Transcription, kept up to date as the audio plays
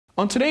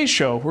On today's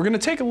show, we're going to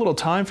take a little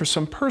time for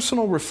some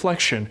personal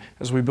reflection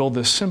as we build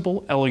this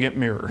simple, elegant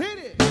mirror.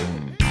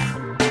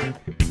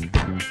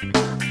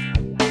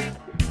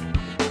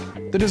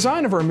 The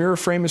design of our mirror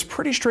frame is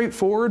pretty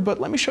straightforward, but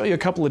let me show you a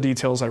couple of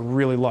details I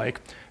really like.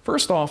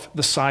 First off,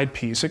 the side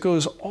piece. It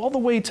goes all the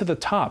way to the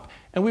top,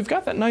 and we've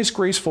got that nice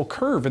graceful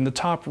curve in the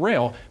top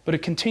rail, but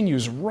it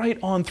continues right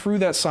on through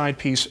that side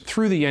piece,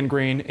 through the end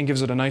grain, and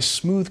gives it a nice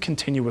smooth,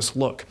 continuous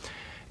look.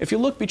 If you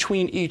look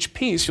between each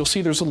piece, you'll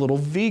see there's a little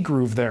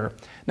V-groove there.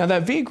 Now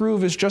that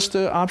V-groove is just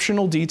an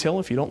optional detail.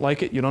 If you don't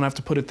like it, you don't have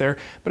to put it there,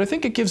 but I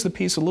think it gives the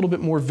piece a little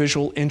bit more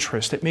visual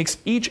interest. It makes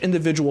each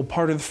individual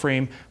part of the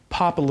frame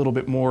pop a little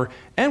bit more,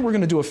 and we're going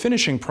to do a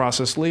finishing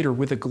process later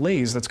with a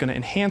glaze that's going to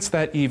enhance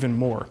that even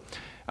more.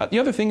 The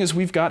other thing is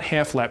we've got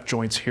half-lap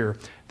joints here.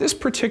 This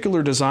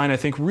particular design I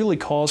think really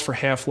calls for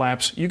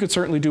half-laps. You could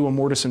certainly do a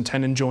mortise and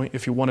tenon joint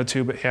if you wanted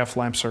to, but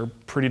half-laps are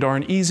pretty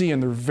darn easy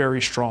and they're very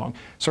strong.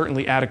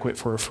 Certainly adequate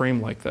for a frame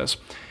like this.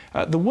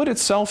 The wood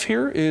itself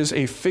here is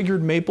a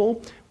figured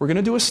maple. We're going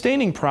to do a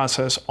staining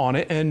process on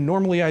it, and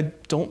normally I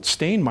don't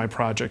stain my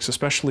projects,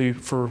 especially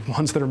for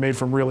ones that are made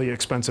from really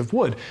expensive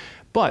wood.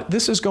 But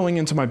this is going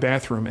into my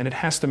bathroom, and it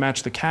has to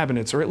match the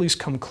cabinets, or at least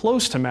come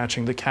close to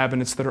matching the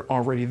cabinets that are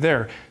already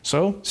there.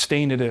 So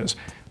stain it is.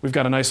 We've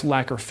got a nice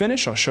lacquer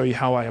finish. I'll show you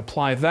how I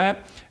apply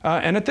that.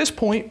 And at this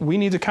point, we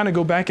need to kind of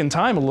go back in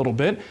time a little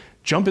bit,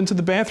 jump into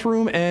the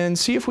bathroom, and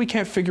see if we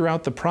can't figure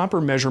out the proper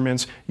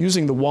measurements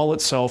using the wall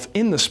itself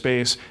in the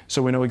space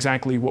so we know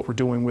exactly what we're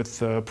doing with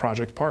the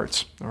project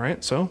parts. All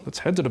right, so let's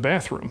head to the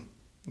bathroom.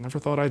 Never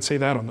thought I'd say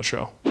that on the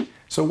show.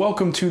 So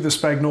welcome to the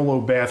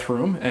Spagnolo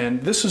bathroom,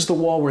 and this is the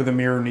wall where the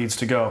mirror needs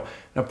to go.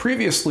 Now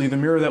previously, the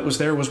mirror that was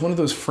there was one of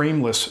those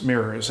frameless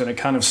mirrors, and it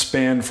kind of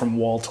spanned from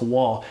wall to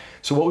wall.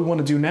 So what we want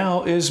to do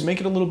now is make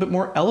it a little bit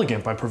more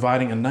elegant by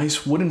providing a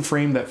nice wooden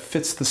frame that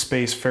fits the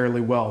space fairly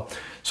well.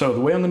 So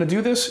the way I'm going to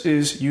do this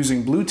is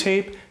using blue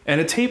tape and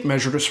a tape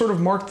measure to sort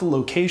of mark the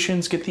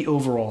locations, get the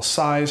overall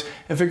size,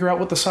 and figure out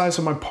what the size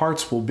of my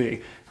parts will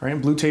be. All right,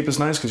 and blue tape is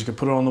nice because you can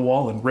put it on the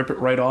wall and rip it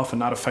right off and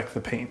not affect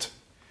the paint.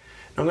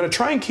 I'm going to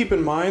try and keep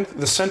in mind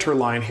the center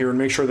line here and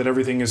make sure that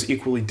everything is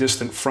equally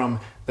distant from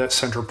that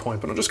center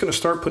point. But I'm just going to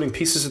start putting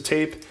pieces of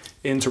tape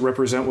in to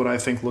represent what I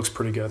think looks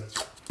pretty good.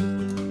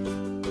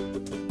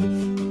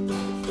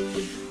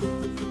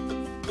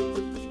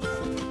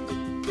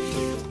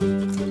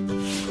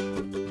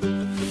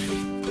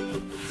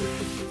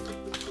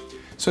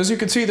 So as you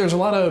can see, there's a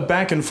lot of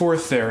back and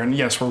forth there, and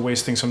yes, we're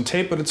wasting some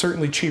tape, but it's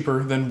certainly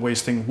cheaper than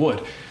wasting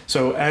wood.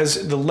 So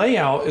as the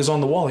layout is on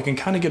the wall, I can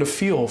kind of get a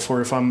feel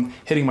for if I'm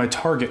hitting my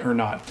target or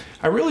not.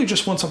 I really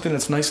just want something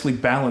that's nicely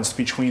balanced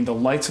between the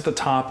lights at the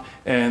top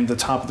and the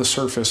top of the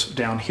surface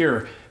down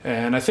here,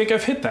 and I think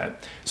I've hit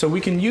that. So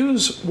we can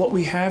use what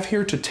we have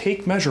here to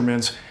take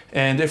measurements,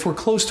 and if we're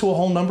close to a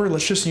whole number,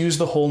 let's just use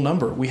the whole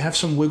number. We have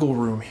some wiggle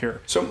room here.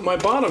 So my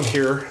bottom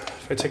here,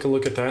 if I take a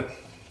look at that,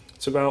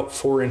 it's about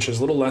 4 inches,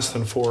 a little less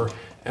than 4,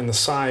 and the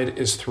side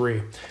is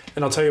 3.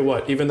 And I'll tell you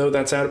what, even though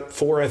that's at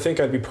 4, I think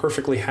I'd be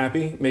perfectly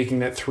happy making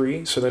that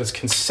 3 so that it's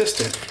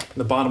consistent.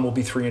 The bottom will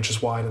be 3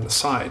 inches wide and the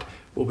side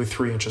will be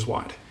 3 inches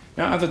wide.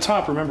 Now at the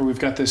top, remember we've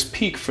got this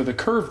peak for the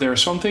curve there,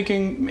 so I'm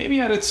thinking maybe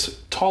at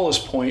its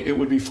tallest point it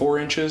would be 4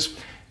 inches,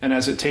 and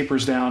as it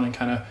tapers down and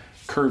kind of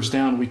curves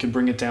down, we can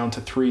bring it down to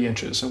 3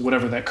 inches, and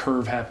whatever that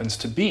curve happens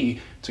to be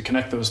to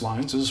connect those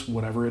lines is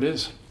whatever it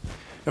is.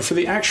 Now for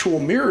the actual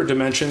mirror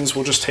dimensions,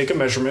 we'll just take a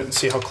measurement and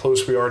see how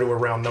close we are to a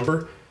round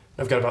number.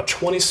 I've got about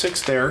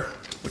 26 there,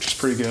 which is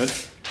pretty good.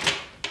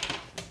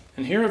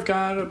 And here I've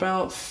got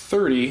about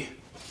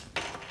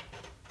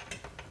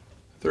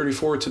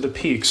 34 to the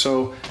peak.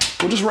 So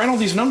we'll just write all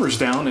these numbers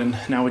down, and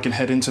now we can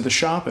head into the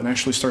shop and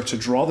actually start to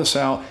draw this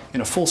out in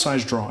a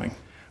full-size drawing.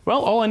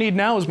 Well, all I need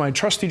now is my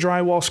trusty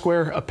drywall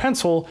square, a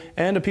pencil,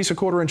 and a piece of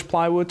 1/4 inch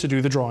plywood to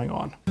do the drawing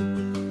on.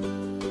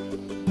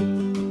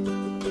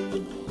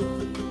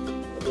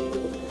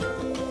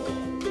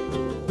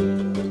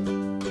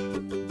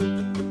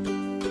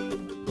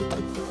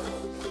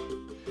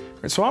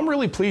 So I'm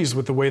really pleased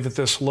with the way that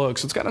this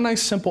looks. It's got a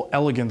nice simple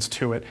elegance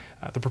to it.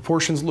 The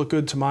proportions look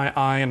good to my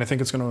eye, and I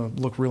think it's going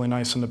to look really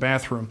nice in the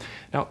bathroom.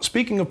 Now,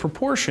 speaking of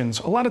proportions,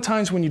 a lot of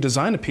times when you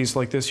design a piece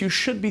like this, you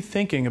should be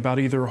thinking about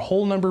either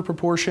whole number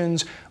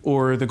proportions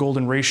or the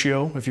golden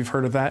ratio, if you've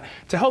heard of that,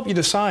 to help you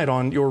decide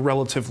on your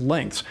relative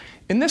lengths.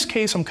 In this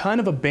case, I'm kind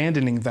of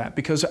abandoning that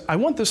because I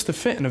want this to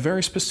fit in a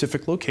very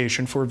specific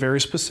location for a very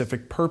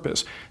specific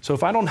purpose. So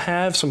if I don't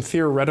have some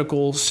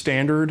theoretical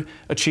standard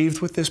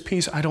achieved with this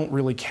piece, I don't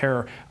really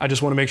care. I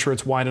just want to make sure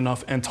it's wide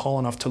enough and tall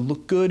enough to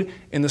look good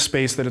in the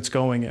space that it's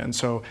going in.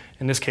 So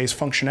in this case,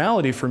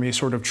 functionality for me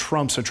sort of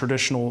trumps a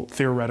traditional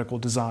theoretical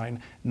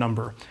design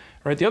number.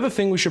 All right, the other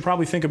thing we should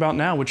probably think about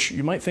now, which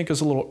you might think is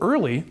a little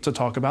early to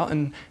talk about,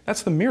 and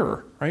that's the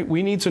mirror, right?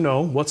 We need to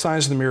know what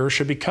size the mirror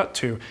should be cut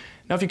to.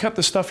 Now, if you cut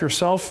this stuff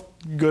yourself,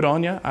 good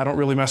on you. I don't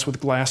really mess with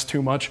glass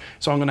too much,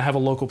 so I'm going to have a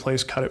local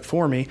place cut it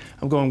for me.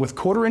 I'm going with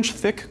 1/4 inch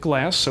thick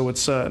glass, so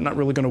it's not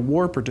really going to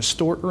warp or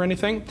distort or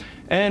anything.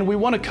 And we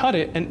want to cut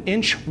it an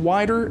inch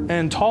wider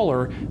and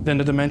taller than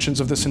the dimensions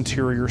of this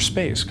interior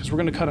space, because we're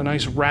going to cut a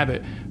nice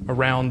rabbet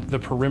around the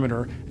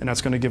perimeter, and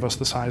that's going to give us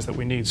the size that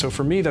we need. So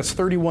for me, that's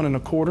 31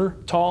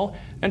 1/4 tall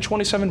and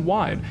 27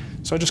 wide.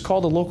 So I just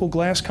called a local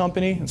glass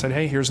company and said,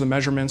 hey, here's the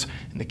measurements.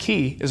 And the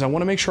key is I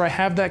want to make sure I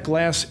have that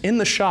glass in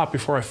the shop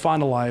before I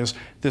finalize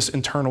this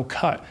internal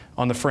cut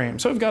on the frame.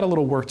 So we've got a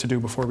little work to do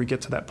before we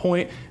get to that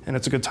point, and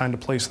it's a good time to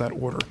place that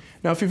order.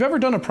 Now, if you've ever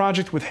done a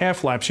project with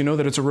half laps, you know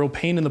that it's a real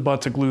pain in the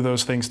butt to glue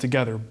those things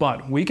together,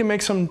 but we can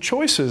make some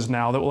choices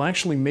now that will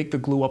actually make the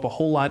glue up a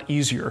whole lot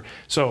easier.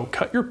 So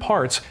cut your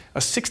parts a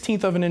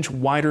 1/16 of an inch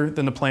wider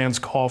than the plans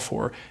call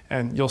for,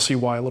 and you'll see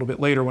why a little bit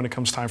later when it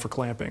comes time for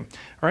clamping.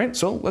 All right,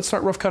 so let's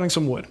start rough cutting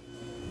some wood.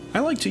 I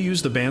like to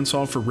use the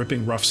bandsaw for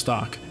ripping rough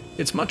stock.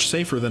 It's much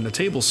safer than the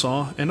table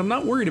saw, and I'm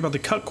not worried about the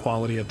cut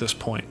quality at this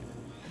point.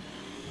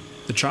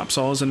 The chop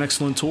saw is an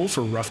excellent tool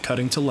for rough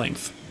cutting to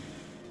length.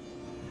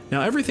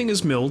 Now everything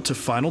is milled to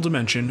final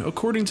dimension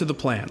according to the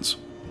plans.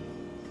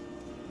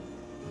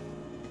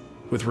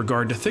 With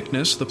regard to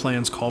thickness, the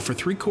plans call for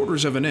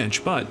 3/4 of an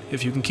inch, but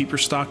if you can keep your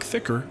stock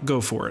thicker,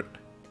 go for it.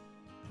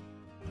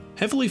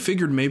 Heavily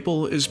figured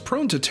maple is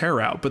prone to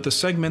tear out, but the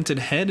segmented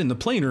head in the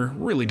planer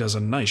really does a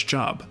nice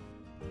job.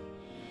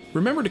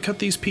 Remember to cut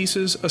these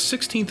pieces a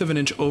 1/16 of an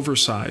inch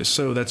oversized,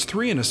 so that's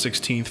 3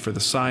 1/16 for the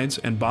sides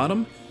and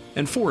bottom,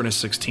 and 4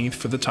 1/16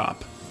 for the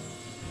top.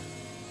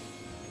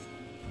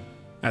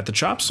 At the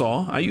chop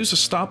saw, I use a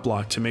stop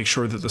block to make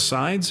sure that the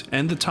sides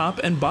and the top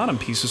and bottom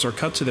pieces are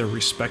cut to their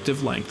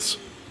respective lengths.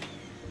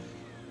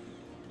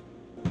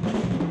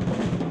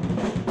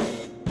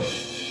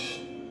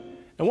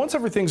 And once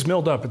everything's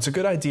milled up, it's a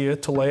good idea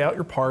to lay out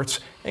your parts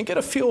and get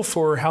a feel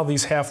for how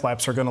these half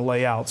laps are going to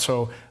lay out.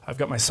 So I've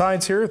got my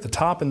sides here, the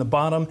top and the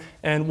bottom,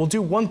 and we'll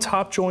do one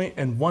top joint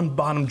and one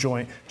bottom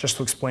joint just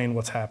to explain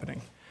what's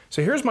happening.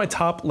 So here's my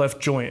top left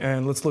joint,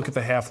 and let's look at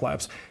the half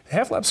laps. The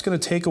half lap's going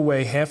to take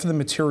away half of the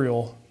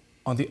material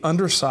on the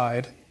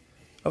underside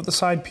of the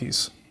side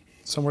piece,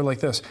 somewhere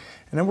like this.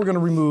 And then we're going to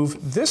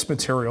remove this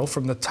material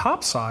from the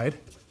top side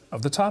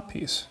of the top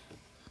piece.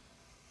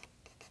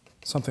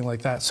 Something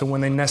like that. So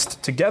when they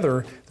nest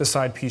together, the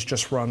side piece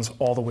just runs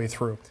all the way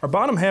through. Our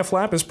bottom half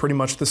lap is pretty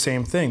much the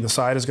same thing. The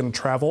side is going to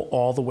travel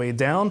all the way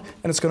down,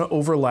 and it's going to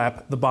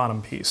overlap the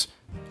bottom piece.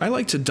 I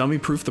like to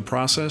dummy-proof the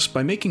process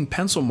by making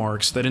pencil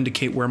marks that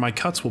indicate where my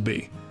cuts will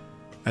be.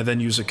 I then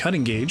use a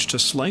cutting gauge to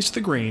slice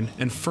the grain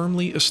and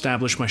firmly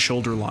establish my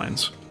shoulder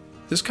lines.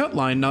 This cut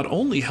line not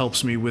only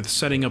helps me with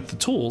setting up the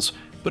tools,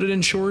 but it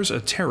ensures a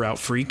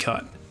tear-out-free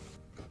cut.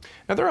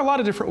 Now there are a lot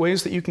of different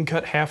ways that you can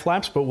cut half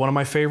laps, but one of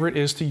my favorite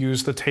is to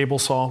use the table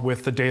saw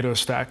with the dado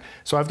stack.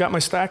 So I've got my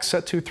stack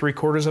set to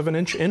 3/4 of an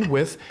inch in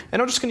width,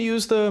 and I'm just going to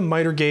use the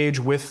miter gauge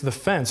with the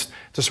fence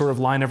to sort of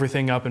line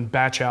everything up and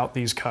batch out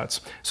these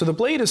cuts. So the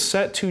blade is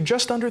set to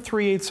just under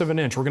 3/8 of an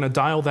inch. We're going to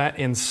dial that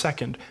in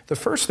second. The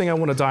first thing I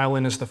want to dial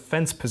in is the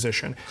fence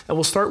position, and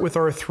we'll start with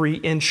our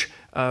 3-inch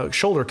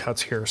shoulder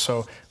cuts here.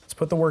 So let's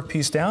put the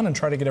workpiece down and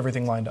try to get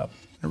everything lined up.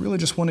 I really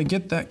just want to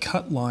get that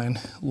cut line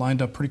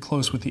lined up pretty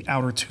close with the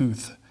outer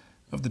tooth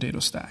of the dado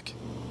stack.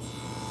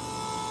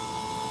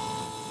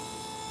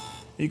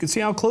 You can see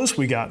how close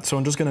we got, so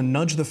I'm just going to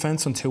nudge the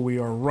fence until we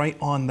are right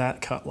on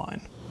that cut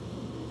line.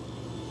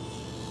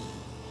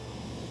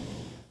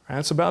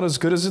 That's about as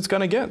good as it's going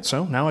to get.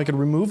 So now I can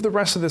remove the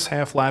rest of this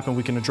half lap and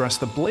we can address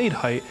the blade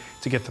height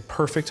to get the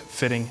perfect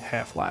fitting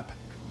half lap.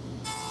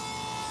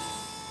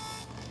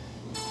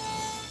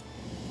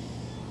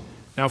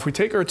 Now if we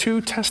take our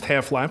two test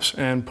half laps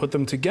and put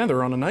them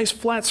together on a nice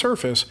flat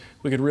surface,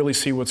 we could really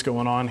see what's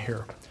going on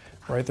here.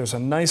 Right, there's a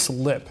nice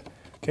lip.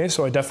 Okay,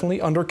 so I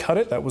definitely undercut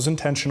it, that was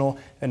intentional,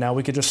 and now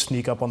we could just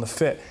sneak up on the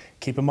fit.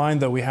 Keep in mind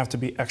though, we have to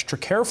be extra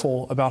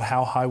careful about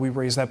how high we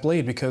raise that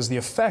blade because the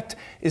effect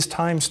is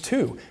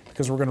 ×2,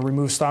 because we're going to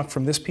remove stock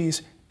from this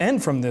piece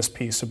and from this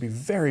piece, so be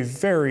very,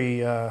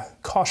 very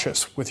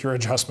cautious with your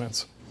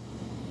adjustments.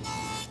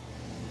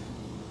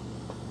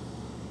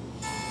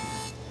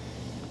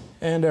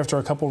 And after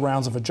a couple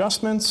rounds of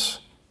adjustments,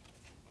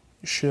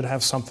 you should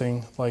have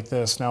something like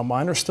this. Now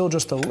mine are still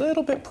just a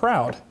little bit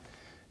proud,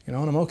 you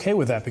know, and I'm okay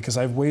with that because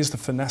I've ways to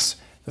finesse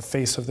the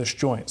face of this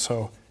joint.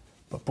 So,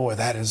 but boy,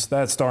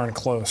 that's darn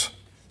close.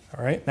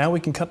 All right, now we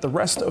can cut the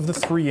rest of the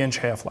 3-inch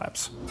half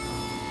laps.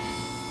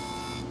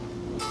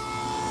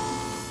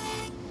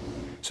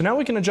 So now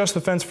we can adjust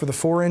the fence for the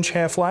 4-inch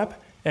half lap.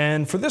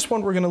 And for this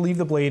one, we're going to leave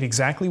the blade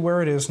exactly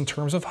where it is in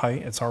terms of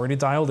height. It's already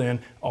dialed in.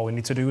 All we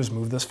need to do is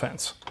move this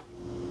fence.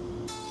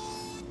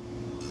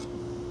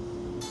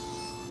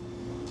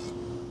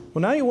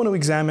 Well, now you want to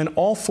examine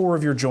all 4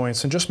 of your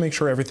joints and just make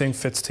sure everything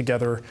fits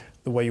together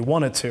the way you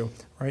want it to.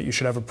 Right? You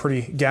should have a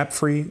pretty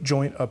gap-free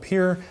joint up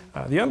here.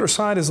 The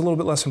underside is a little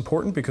bit less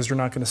important because you're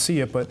not going to see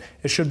it, but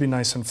it should be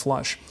nice and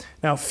flush.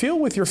 Now, feel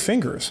with your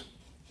fingers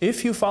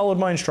If you followed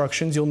my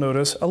instructions, you'll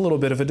notice a little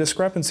bit of a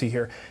discrepancy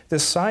here.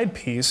 This side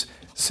piece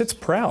sits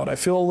proud. I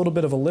feel a little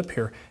bit of a lip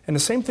here. And the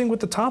same thing with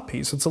the top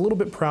piece. It's a little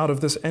bit proud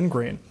of this end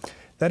grain.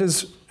 That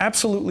is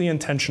absolutely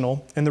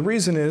intentional, and the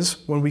reason is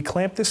when we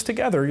clamp this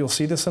together, you'll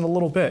see this in a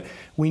little bit,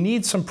 we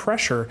need some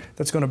pressure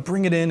that's going to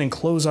bring it in and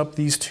close up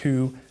these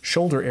two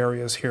shoulder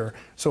areas here.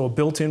 So a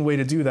built-in way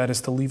to do that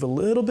is to leave a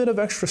little bit of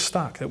extra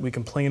stock that we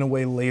can plane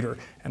away later,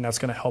 and that's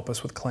going to help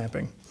us with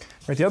clamping.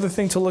 Right, the other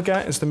thing to look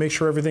at is to make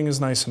sure everything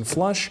is nice and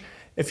flush.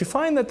 If you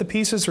find that the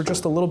pieces are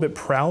just a little bit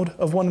proud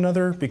of one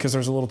another because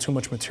there's a little too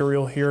much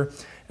material here,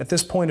 at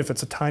this point, if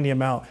it's a tiny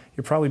amount,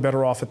 you're probably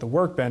better off at the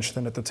workbench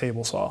than at the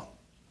table saw.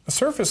 A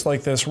surface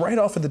like this, right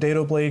off of the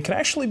dado blade, can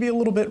actually be a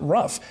little bit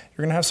rough.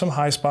 You're gonna have some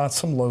high spots,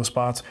 some low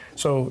spots.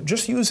 So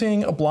just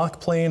using a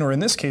block plane, or in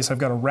this case, I've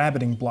got a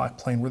rabbiting block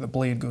plane where the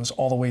blade goes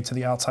all the way to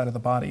the outside of the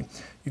body.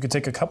 You could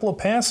take a couple of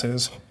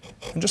passes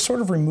and just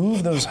sort of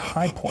remove those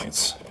high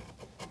points.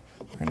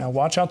 Right, now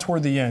watch out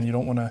toward the end. You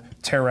don't wanna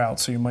tear out,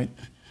 so you might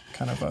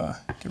kind of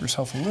give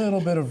yourself a little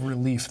bit of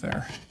relief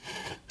there,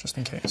 just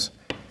in case.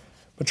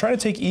 But try to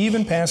take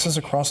even passes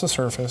across the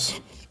surface.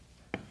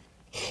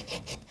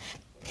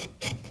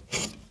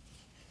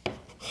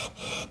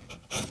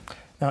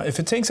 Now, if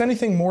it takes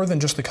anything more than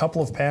just a couple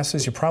of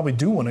passes, you probably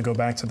do want to go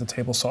back to the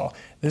table saw.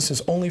 This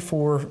is only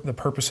for the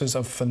purposes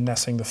of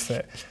finessing the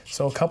fit.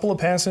 So a couple of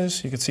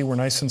passes, you can see we're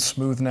nice and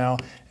smooth now,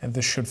 and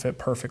this should fit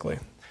perfectly.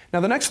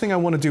 Now, the next thing I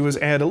want to do is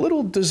add a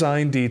little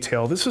design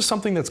detail. This is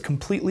something that's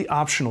completely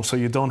optional, so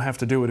you don't have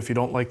to do it if you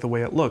don't like the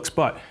way it looks,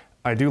 but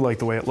I do like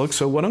the way it looks,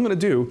 so what I'm going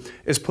to do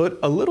is put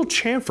a little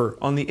chamfer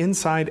on the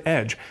inside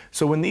edge.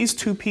 So when these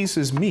two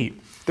pieces meet,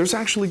 there's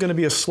actually going to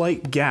be a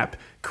slight gap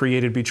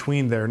created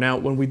between there. Now,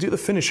 when we do the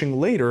finishing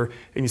later,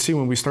 and you see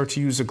when we start to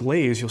use a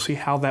glaze, you'll see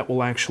how that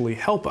will actually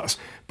help us.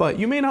 But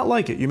you may not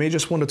like it. You may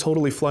just want a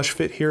totally flush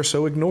fit here,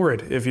 so ignore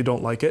it if you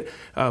don't like it.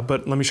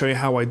 But let me show you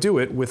how I do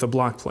it with a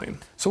block plane.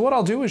 So what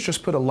I'll do is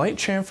just put a light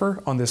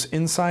chamfer on this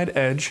inside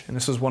edge, and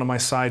this is one of my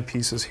side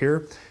pieces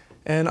here.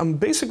 And I'm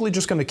basically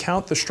just going to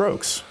count the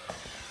strokes.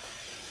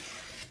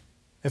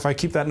 If I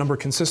keep that number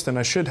consistent,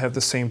 I should have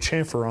the same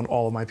chamfer on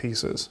all of my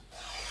pieces.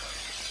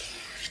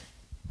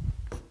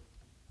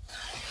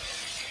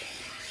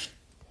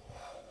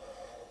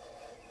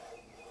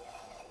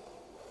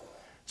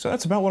 So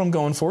that's about what I'm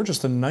going for,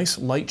 just a nice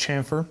light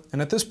chamfer.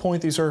 And at this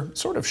point, these are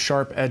sort of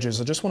sharp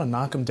edges. I just want to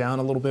knock them down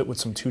a little bit with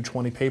some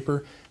 220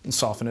 paper and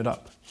soften it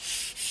up.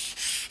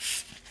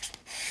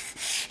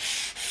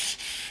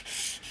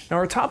 Now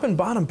our top and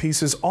bottom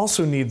pieces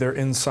also need their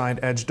inside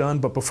edge done,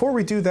 but before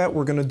we do that,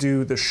 we're going to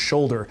do the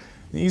shoulder.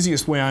 The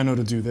easiest way I know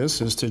to do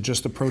this is to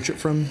just approach it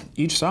from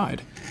each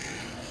side.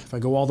 If I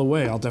go all the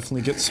way, I'll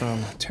definitely get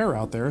some tear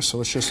out there, so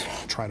let's just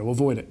try to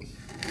avoid it.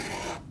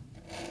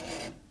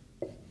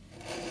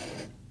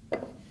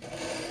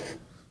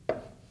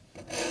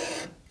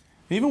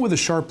 Even with a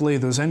sharp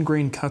blade, those end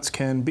grain cuts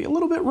can be a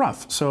little bit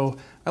rough, so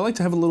I like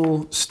to have a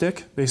little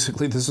stick.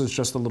 Basically, this is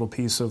just a little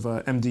piece of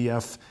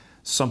MDF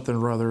something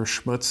or other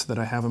schmutz that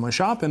I have in my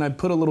shop, and I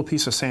put a little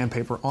piece of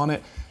sandpaper on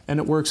it, and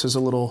it works as a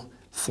little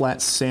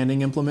flat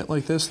sanding implement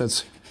like this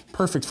that's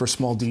perfect for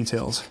small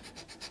details.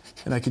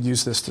 And I could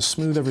use this to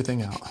smooth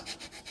everything out.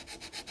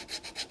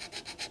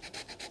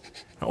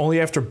 Now, only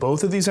after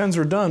both of these ends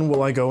are done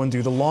will I go and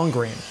do the long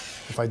grain.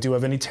 If I do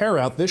have any tear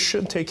out, this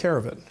should take care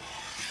of it.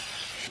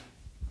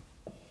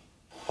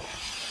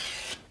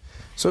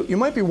 So you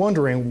might be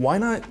wondering, why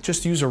not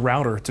just use a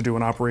router to do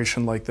an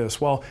operation like this?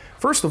 Well,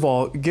 first of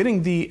all,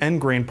 getting the end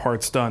grain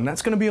parts done,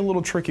 that's going to be a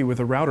little tricky with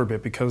a router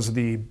bit because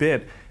the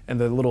bit and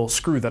the little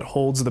screw that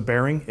holds the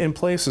bearing in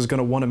place is going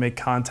to want to make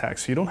contact.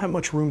 So you don't have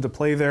much room to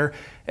play there.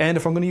 And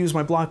if I'm going to use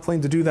my block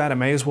plane to do that, I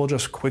may as well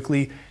just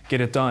quickly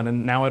get it done.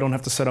 And now I don't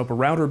have to set up a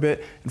router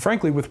bit. And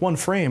frankly, with one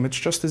frame, it's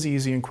just as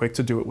easy and quick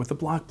to do it with the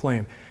block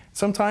plane.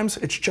 Sometimes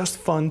it's just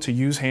fun to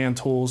use hand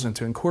tools and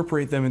to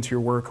incorporate them into your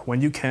work when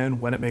you can,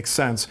 when it makes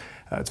sense.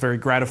 It's very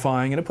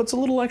gratifying and it puts a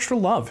little extra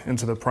love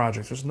into the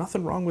project. There's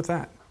nothing wrong with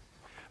that.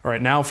 All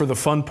right, now for the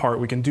fun part,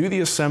 we can do the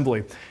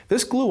assembly.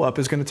 This glue up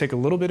is going to take a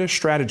little bit of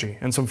strategy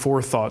and some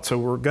forethought. So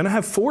we're going to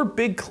have 4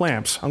 big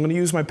clamps. I'm going to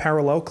use my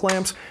parallel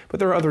clamps, but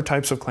there are other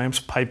types of clamps.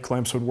 Pipe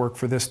clamps would work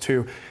for this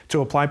too,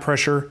 to apply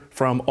pressure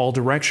from all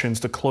directions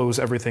to close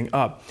everything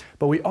up.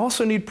 But we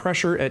also need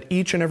pressure at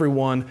each and every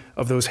one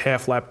of those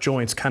half-lap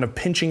joints, kind of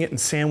pinching it and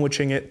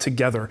sandwiching it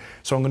together.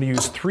 So I'm going to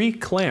use 3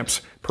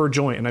 clamps per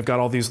joint, and I've got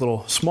all these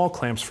little small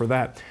clamps for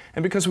that.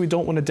 And because we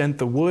don't want to dent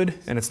the wood,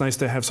 and it's nice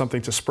to have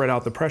something to spread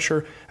out the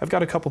pressure, I've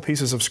got a couple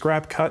pieces of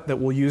scrap cut that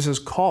we'll use as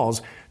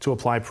cauls to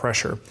apply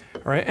pressure.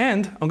 All right,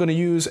 and I'm going to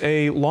use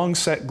a long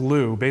set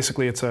glue.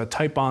 Basically, it's a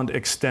Type Bond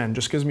Extend.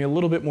 Just gives me a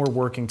little bit more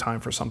working time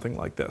for something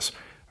like this.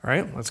 All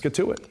right, let's get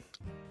to it.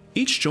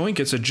 Each joint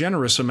gets a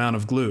generous amount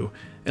of glue,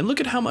 and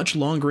look at how much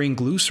long grain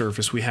glue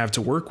surface we have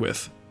to work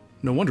with.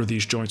 No wonder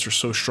these joints are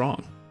so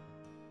strong.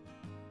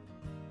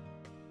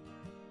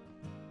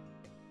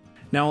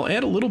 Now I'll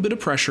add a little bit of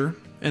pressure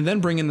and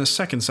then bring in the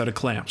second set of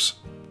clamps.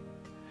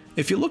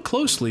 If you look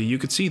closely, you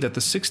can see that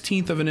the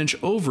 1/16 of an inch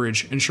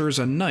overage ensures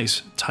a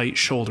nice tight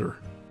shoulder.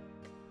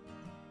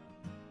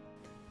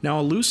 Now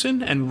I'll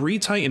loosen and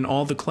retighten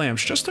all the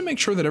clamps just to make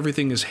sure that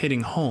everything is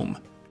hitting home.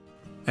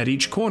 At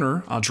each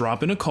corner, I'll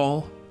drop in a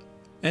caul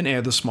and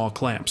add the small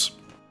clamps.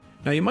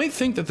 Now you might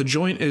think that the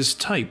joint is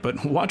tight,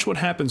 but watch what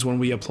happens when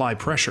we apply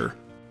pressure.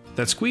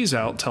 That squeeze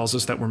out tells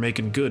us that we're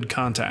making good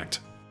contact.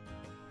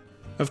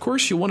 Of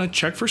course, you want to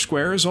check for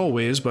square as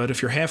always, but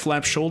if your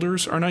half-lap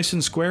shoulders are nice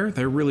and square,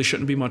 there really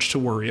shouldn't be much to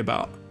worry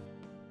about.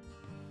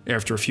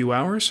 After a few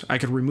hours, I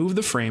could remove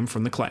the frame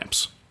from the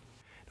clamps.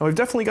 Now we've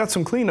definitely got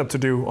some cleanup to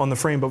do on the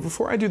frame, but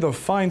before I do the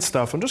fine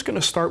stuff, I'm just going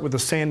to start with a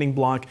sanding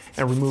block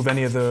and remove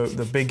any of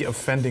the big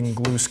offending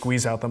glue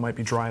squeeze out that might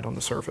be dried on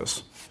the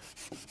surface.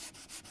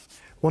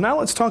 Well, now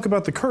let's talk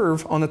about the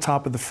curve on the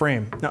top of the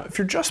frame. Now, if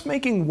you're just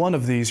making one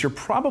of these, you're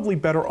probably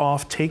better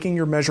off taking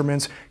your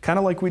measurements, kind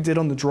of like we did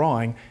on the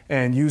drawing,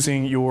 and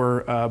using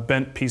your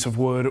bent piece of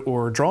wood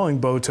or drawing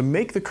bow to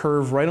make the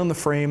curve right on the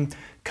frame,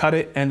 cut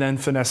it, and then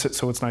finesse it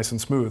so it's nice and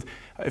smooth.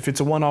 If it's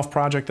a one-off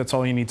project, that's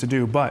all you need to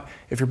do. But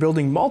if you're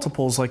building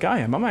multiples like I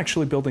am, I'm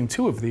actually building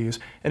 2 of these.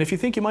 And if you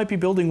think you might be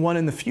building one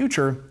in the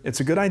future,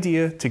 it's a good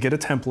idea to get a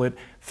template,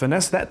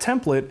 finesse that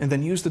template, and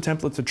then use the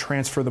template to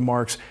transfer the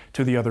marks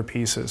to the other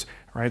pieces.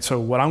 All right, so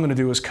what I'm going to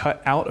do is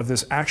cut out of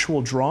this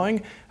actual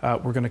drawing.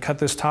 We're going to cut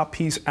this top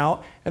piece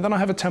out, and then I'll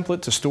have a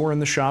template to store in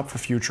the shop for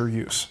future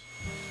use.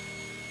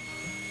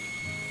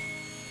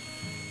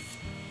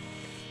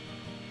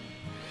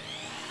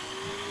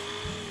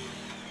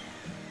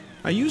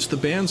 I use the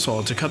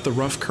bandsaw to cut the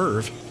rough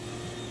curve,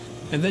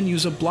 and then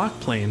use a block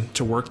plane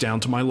to work down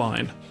to my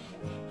line.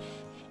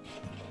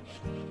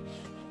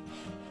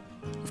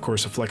 Of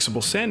course, a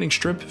flexible sanding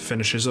strip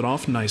finishes it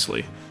off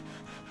nicely.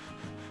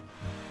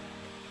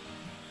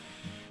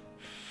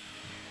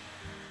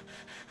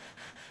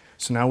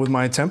 So now with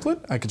my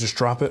template, I could just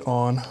drop it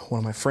on one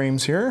of my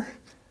frames here,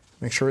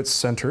 make sure it's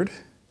centered.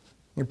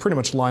 You can pretty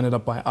much line it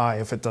up by eye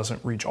if it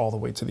doesn't reach all the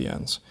way to the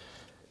ends.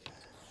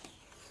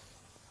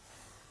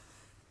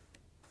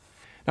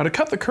 Now to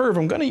cut the curve,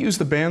 I'm going to use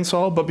the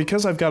bandsaw, but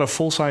because I've got a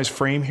full-size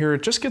frame here,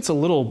 it just gets a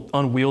little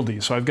unwieldy.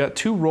 So I've got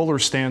 2 roller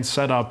stands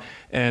set up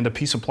and a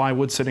piece of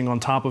plywood sitting on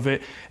top of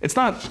it. It's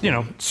not,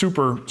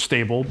 super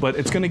stable, but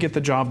it's going to get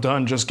the job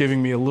done, just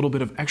giving me a little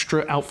bit of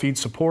extra outfeed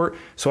support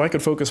so I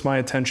could focus my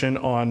attention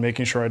on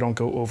making sure I don't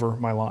go over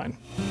my line.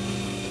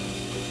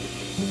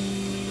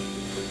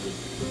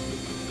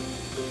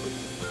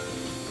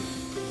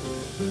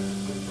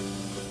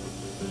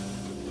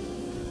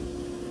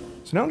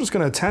 So now I'm just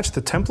going to attach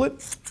the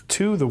template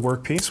to the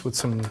workpiece with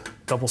some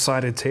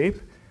double-sided tape.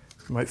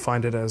 You might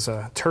find it as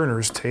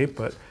Turner's tape,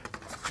 but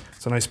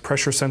it's a nice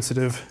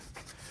pressure-sensitive,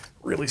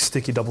 really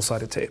sticky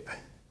double-sided tape.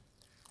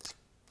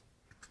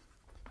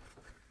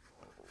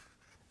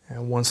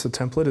 And once the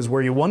template is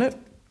where you want it,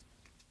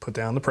 put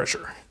down the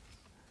pressure.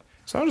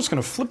 So I'm just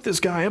going to flip this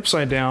guy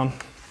upside down,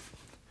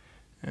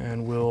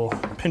 and we'll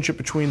pinch it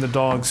between the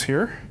dogs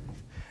here.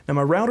 Now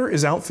my router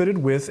is outfitted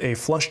with a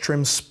flush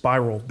trim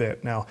spiral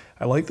bit. Now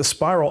I like the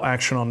spiral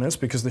action on this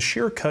because the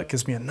shear cut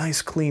gives me a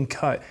nice clean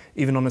cut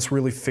even on this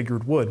really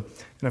figured wood.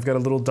 And I've got a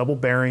little double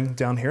bearing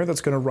down here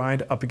that's going to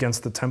ride up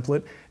against the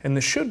template, and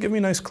this should give me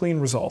nice clean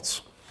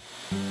results.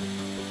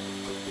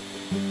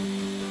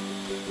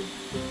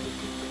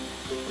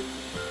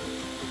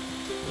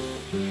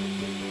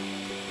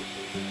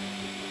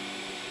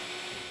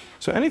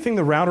 So anything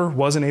the router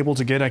wasn't able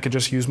to get, I could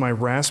just use my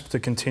rasp to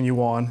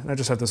continue on. I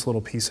just have this little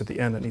piece at the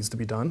end that needs to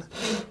be done.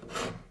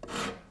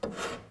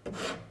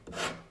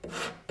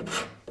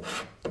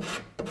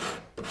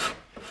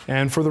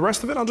 And for the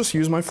rest of it, I'll just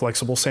use my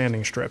flexible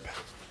sanding strip.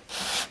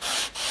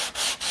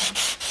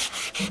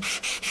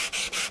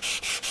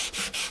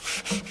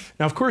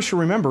 Now, of course, you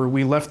remember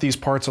we left these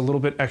parts a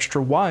little bit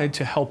extra wide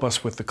to help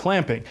us with the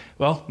clamping.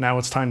 Well, now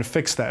it's time to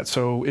fix that.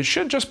 So it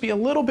should just be a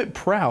little bit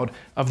proud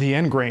of the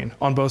end grain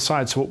on both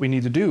sides. So what we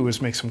need to do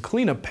is make some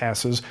cleanup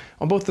passes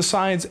on both the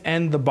sides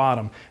and the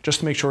bottom, just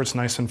to make sure it's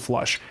nice and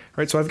flush.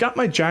 All right, so I've got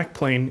my jack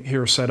plane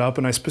here set up,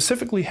 and I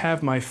specifically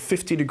have my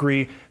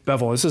 50-degree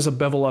bevel. This is a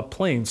bevel up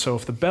plane, so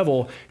if the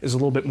bevel is a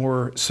little bit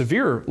more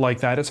severe like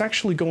that, it's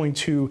actually going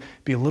to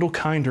be a little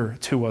kinder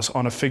to us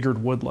on a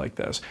figured wood like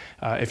this.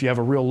 If you have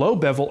a real low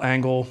bevel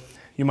angle,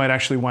 you might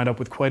actually wind up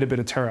with quite a bit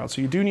of tear out,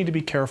 so you do need to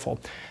be careful.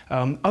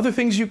 Other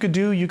things you could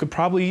do, you could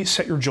probably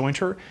set your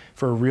jointer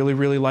for a really,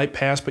 really light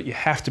pass, but you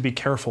have to be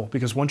careful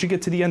because once you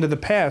get to the end of the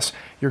pass,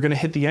 you're going to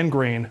hit the end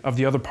grain of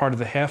the other part of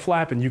the half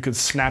lap, and you could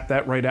snap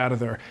that right out of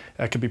there.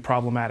 That could be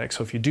problematic,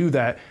 so if you do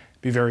that,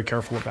 be very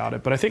careful about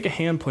it. But I think a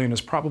hand plane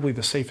is probably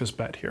the safest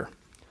bet here.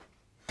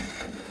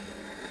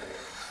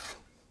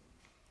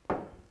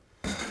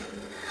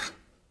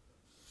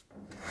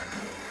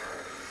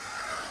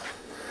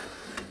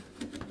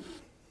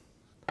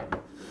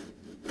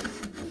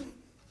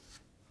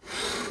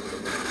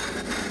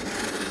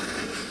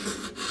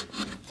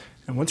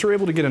 And once you're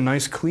able to get a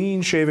nice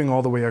clean shaving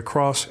all the way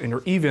across and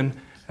you're even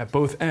at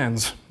both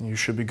ends, you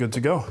should be good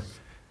to go. All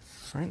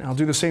right, now I'll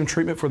do the same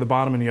treatment for the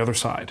bottom and the other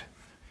side.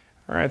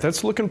 All right,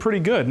 that's looking pretty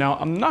good. Now,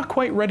 I'm not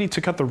quite ready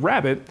to cut the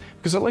rabbet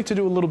because I'd like to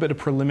do a little bit of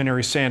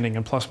preliminary sanding,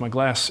 and plus my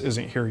glass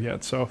isn't here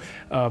yet. So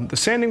the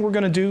sanding we're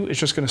gonna do is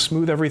just gonna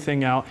smooth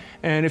everything out.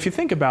 And if you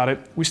think about it,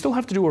 we still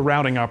have to do a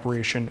routing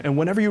operation. And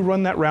whenever you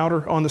run that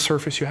router on the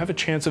surface, you have a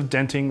chance of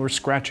denting or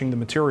scratching the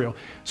material.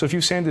 So if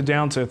you sand it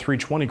down to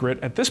 320 grit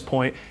at this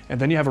point,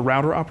 and then you have a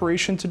router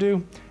operation to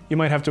do, you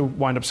might have to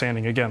wind up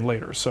sanding again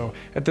later. So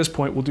at this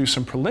point, we'll do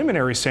some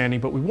preliminary sanding,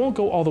 but we won't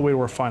go all the way to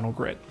our final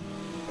grit.